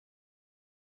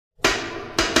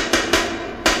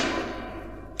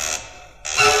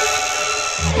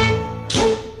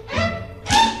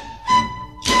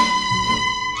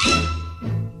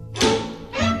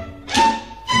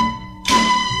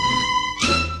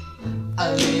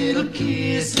A little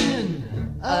kissing,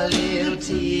 a little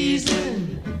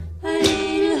teasing, a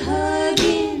little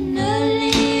hugging, a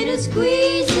little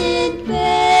squeezing,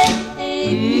 baby.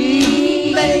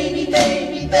 Baby,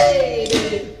 baby,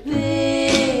 baby.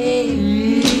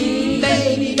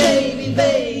 Baby, baby,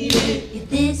 baby. If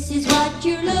this is what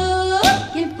you're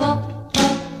looking for,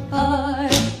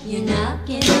 you're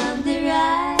knocking on the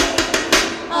right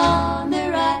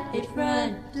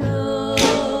front door.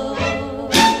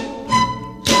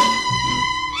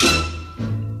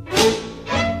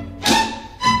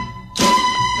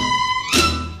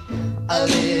 A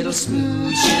little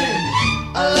smooching,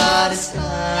 a lot of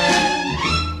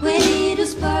sun. When little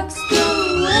sparks go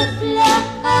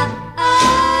a-flying,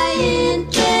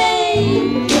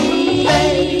 baby.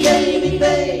 Baby, baby,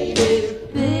 baby.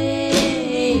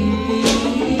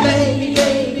 Baby,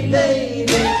 baby, baby.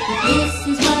 This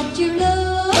is what you're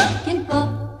looking for,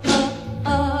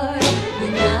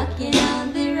 you're knocking on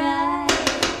the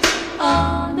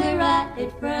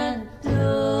right front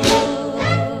door.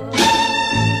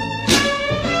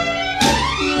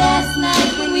 Last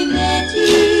night when we met you,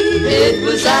 It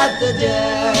was at the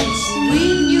dance. we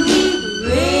knew we were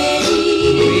ready.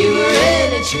 We were in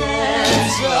a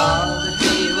trance. All that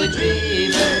we were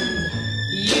dreaming,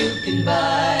 you can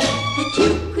buy. That you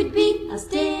could be a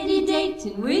steady date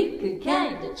and we could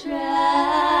kinda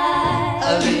try.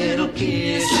 A little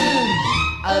kissing,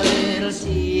 a little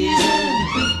teasing.